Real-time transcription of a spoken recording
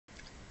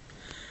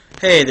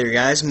Hey there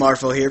guys,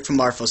 Marfo here from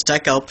Marfo's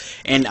Tech Help,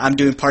 and I'm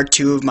doing part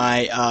 2 of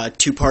my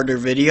two-parter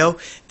video.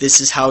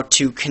 This is how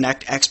to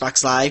connect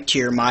Xbox Live to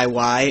your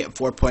MyWi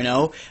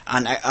 4.0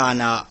 on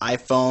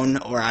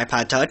iPhone or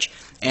iPod Touch,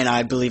 and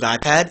I believe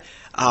iPad.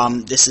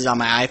 This is on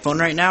my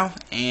iPhone right now,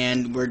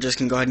 and we're just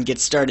going to go ahead and get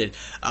started.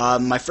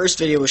 My first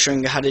video was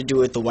showing you how to do it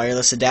with the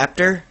wireless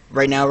adapter.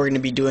 Right now we're going to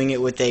be doing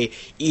it with a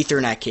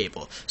Ethernet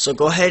cable. So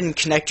go ahead and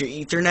connect your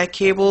Ethernet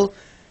cable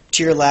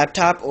to your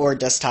laptop or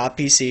desktop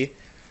PC.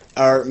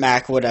 Or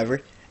Mac,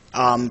 whatever.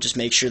 Just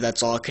make sure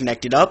that's all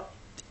connected up,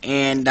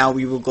 and now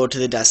we will go to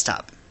the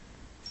desktop.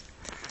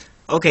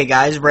 Okay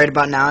guys, right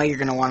about now you're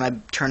going to want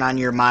to turn on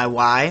your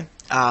MyWi,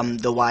 the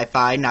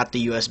Wi-Fi, not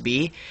the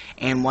USB,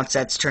 and once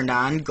that's turned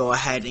on, go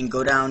ahead and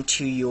go down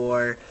to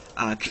your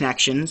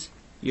connections,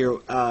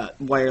 your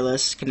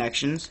wireless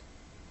connections,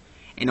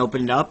 and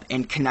open it up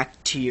and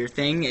connect to your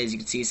thing. As you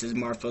can see, it says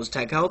Marfo's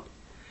Tech Help.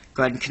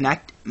 Go ahead and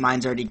connect.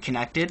 Mine's already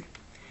connected.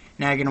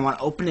 Now you're going to want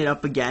to open it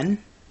up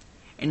again,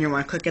 and you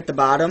want to click at the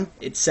bottom.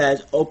 It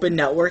says Open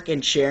Network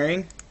and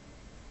Sharing.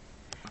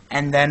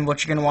 And then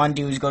what you're going to want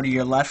to do is go to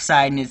your left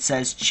side, and it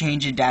says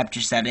Change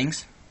Adapter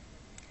Settings.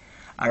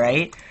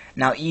 Alright,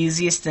 now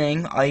easiest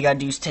thing, all you got to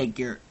do is take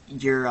your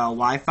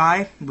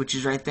Wi-Fi, which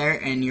is right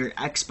there, and your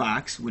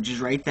Xbox, which is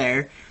right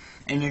there,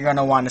 and you're going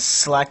to want to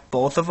select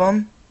both of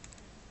them,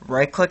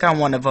 right click on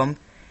one of them,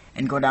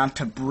 and go down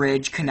to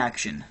Bridge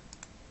Connection.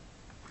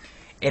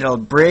 It'll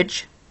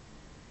bridge,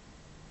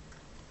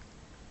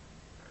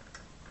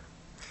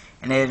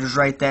 and it is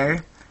right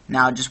there.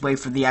 Now just wait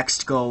for the X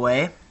to go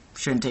away.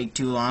 Shouldn't take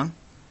too long.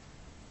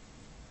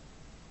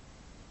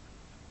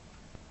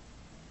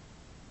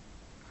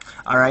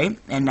 Alright,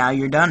 and now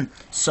you're done.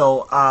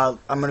 So I'm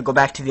going to go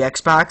back to the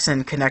Xbox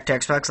and connect to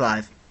Xbox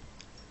Live.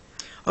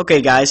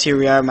 Okay guys, here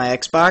we are at my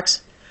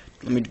Xbox.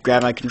 Let me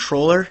grab my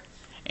controller.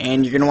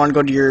 And you're going to want to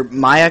go to your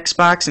My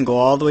Xbox and go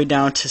all the way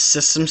down to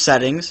System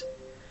Settings.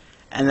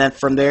 And then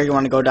from there you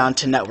want to go down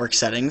to Network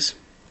Settings.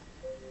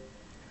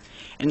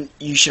 And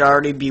you should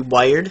already be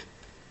wired.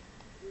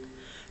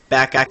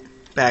 Back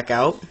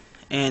out,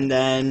 and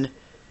then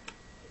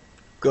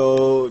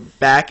go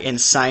back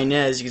and sign in.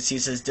 As you can see,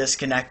 it says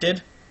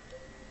disconnected,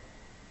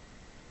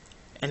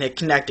 and it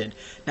connected.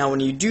 Now when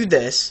you do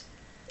this,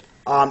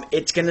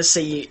 it's gonna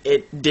say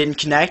it didn't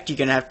connect. You're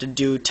gonna have to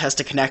do test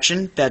a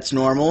connection. That's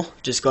normal.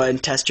 Just go ahead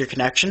and test your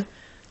connection.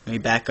 Let me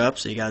back up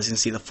so you guys can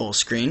see the full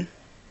screen.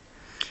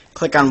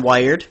 Click on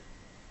wired.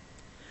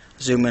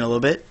 Zoom in a little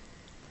bit.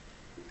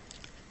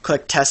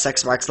 Click Test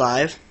Xbox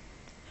Live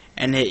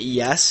and hit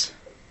yes.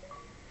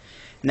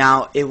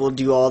 Now it will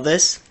do all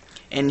this,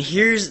 and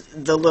here's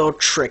the little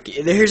trick.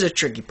 Here's a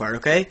tricky part,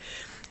 okay?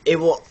 It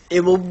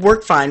will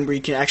work fine where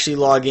you can actually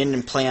log in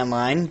and play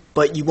online,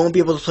 but you won't be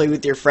able to play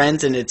with your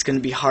friends, and it's going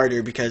to be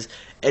harder because,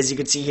 as you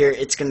can see here,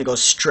 it's going to go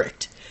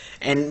strict.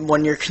 And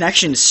when your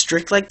connection is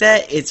strict like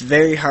that, it's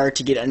very hard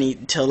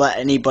to let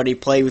anybody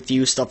play with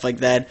you, stuff like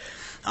that.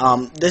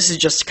 This is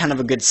just kind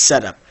of a good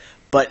setup.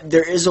 But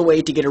there is a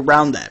way to get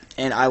around that,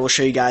 and I will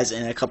show you guys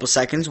in a couple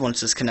seconds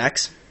once this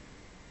connects.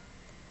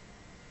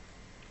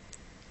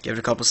 Give it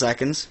a couple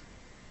seconds.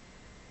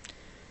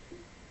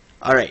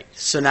 Alright,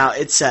 so now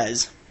it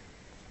says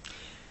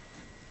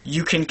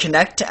you can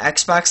connect to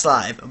Xbox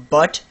Live,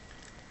 but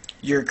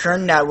your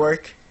current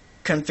network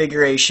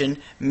configuration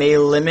may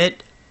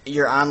limit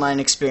your online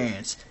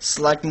experience.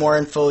 Select more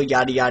info,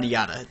 yada yada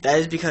yada. That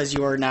is because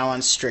you are now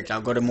on strict.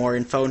 I'll go to more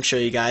info and show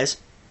you guys.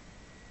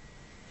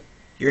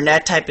 Your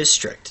net type is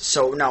strict.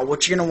 So now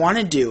what you're going to want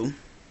to do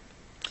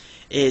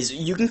is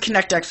you can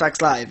connect to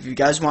Xbox Live. If you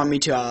guys want me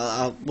to,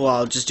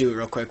 I'll just do it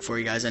real quick for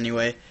you guys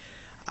anyway.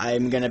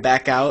 I'm going to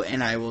back out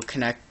and I will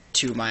connect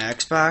to my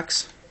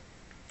Xbox.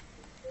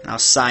 And I'll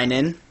sign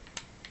in.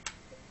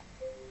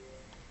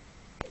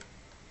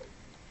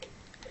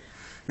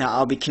 Now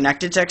I'll be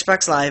connected to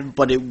Xbox Live,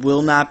 but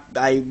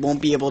I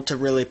won't be able to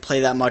really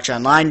play that much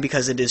online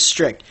because it is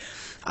strict.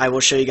 I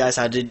will show you guys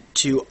how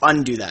to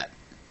undo that.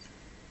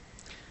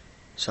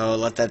 So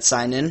let that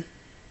sign in.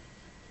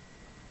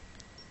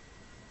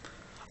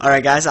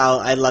 Alright guys,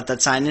 I let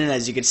that sign in.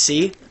 As you can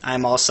see,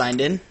 I'm all signed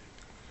in.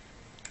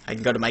 I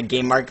can go to my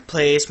game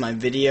marketplace, my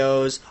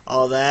videos,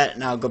 all that,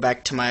 and I'll go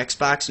back to my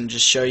Xbox and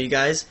just show you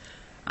guys.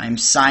 I'm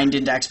signed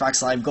into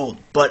Xbox Live Gold.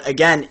 But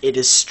again, it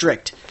is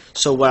strict.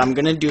 So what I'm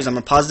going to do is I'm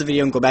going to pause the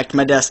video and go back to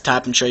my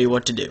desktop and show you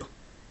what to do.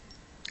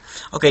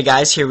 Okay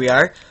guys, here we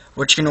are.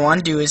 What you're going to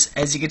want to do is,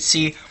 as you can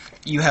see,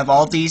 you have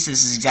all these.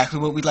 This is exactly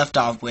what we left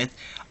off with.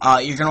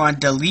 You're going to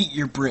want to delete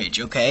your bridge,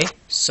 okay?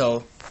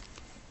 So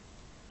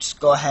just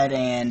go ahead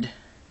and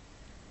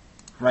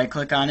right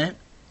click on it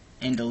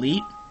and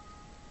delete.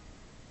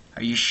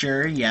 Are you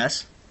sure?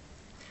 Yes.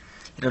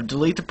 It'll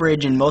delete the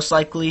bridge, and most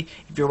likely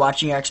if you're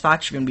watching your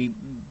Xbox, you're going to be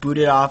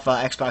booted off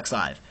Xbox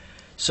Live.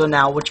 So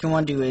now what you're going to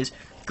want to do is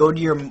go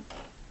to your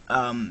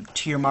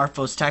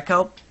Marfo's Tech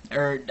Help,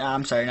 or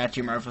I'm sorry, not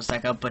to your Marfo's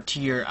Tech Help, but to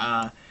your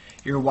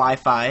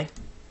Wi-Fi,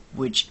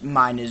 which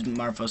mine is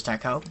Marfo's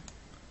Tech Help.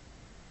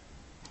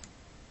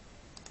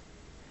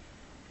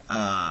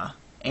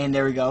 And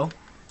there we go.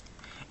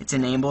 It's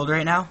enabled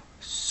right now.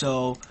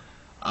 So,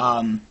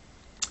 and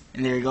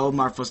there you go,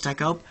 Marvel's Tech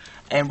Help.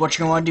 And what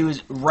you're going to want to do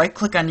is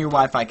right-click on your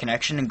Wi-Fi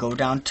connection and go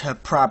down to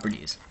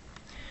Properties.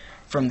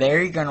 From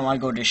there, you're going to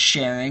want to go to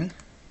Sharing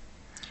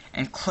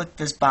and click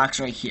this box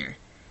right here.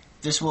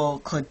 This will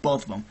click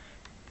both of them.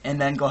 And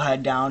then go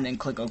ahead down and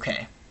click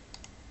OK.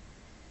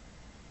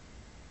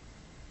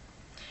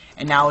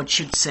 And now it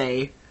should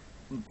say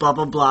blah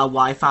blah blah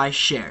Wi-Fi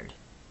shared.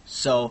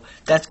 So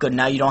that's good.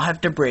 Now you don't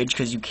have to bridge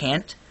because you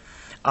can't.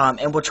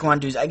 And what you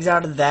want to do is exit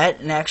out of that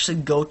and actually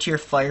go to your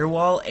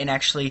firewall and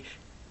actually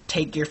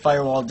take your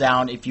firewall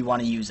down if you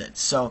want to use it.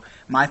 So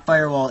my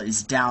firewall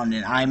is down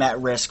and I'm at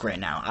risk right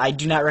now. I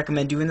do not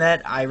recommend doing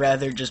that. I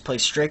rather just play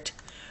strict,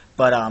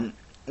 but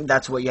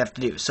that's what you have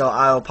to do. So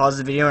I'll pause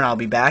the video and I'll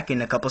be back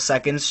in a couple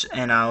seconds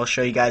and I'll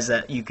show you guys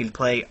that you can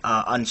play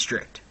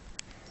unstrict.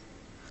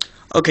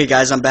 Okay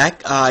guys, I'm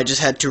back. I just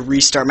had to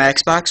restart my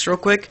Xbox real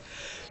quick.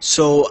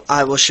 So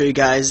I will show you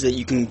guys that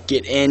you can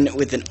get in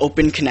with an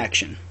open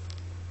connection.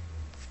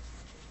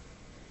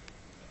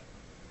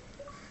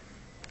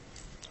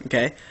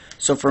 Okay,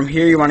 so from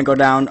here you want to go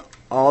down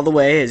all the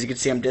way. As you can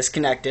see, I'm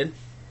disconnected.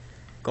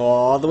 Go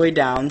all the way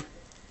down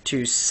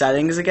to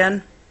Settings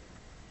again.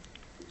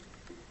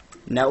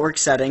 Network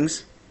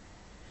Settings.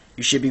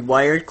 You should be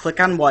wired. Click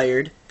on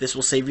Wired. This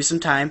will save you some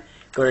time.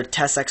 Go to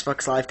Test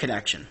Xbox Live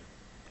Connection.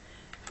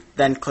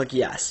 Then click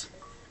Yes.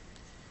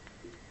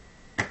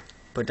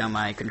 Put down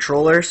my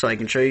controller so I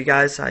can show you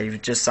guys.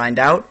 I've just signed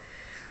out.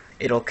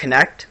 It'll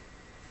connect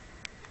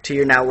to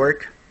your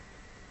network.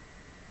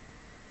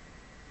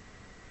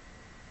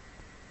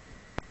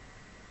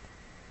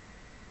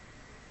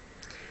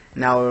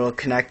 Now it'll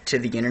connect to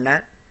the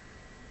internet.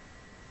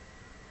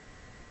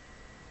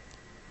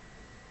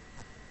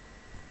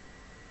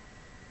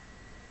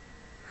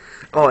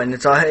 Oh, and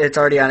it's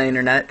already on the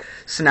internet.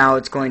 So now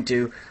it's going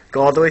to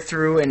go all the way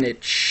through,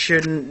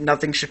 and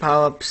nothing should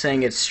pop up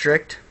saying it's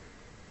strict.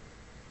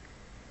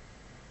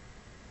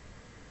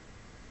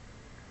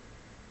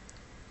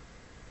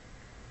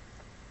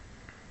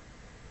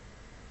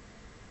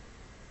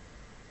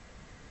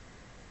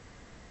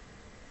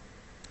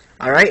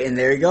 Alright, and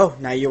there you go.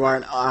 Now you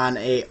are on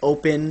a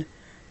open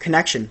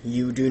connection.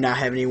 You do not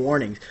have any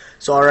warnings.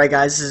 So alright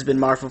guys, this has been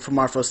Marvel from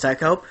Marvel's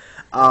Tech Help.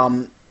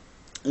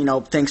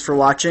 Thanks for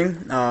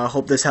watching.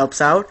 Hope this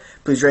helps out.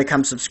 Please rate,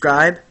 comment,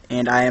 subscribe,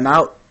 and I am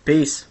out.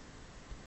 Peace.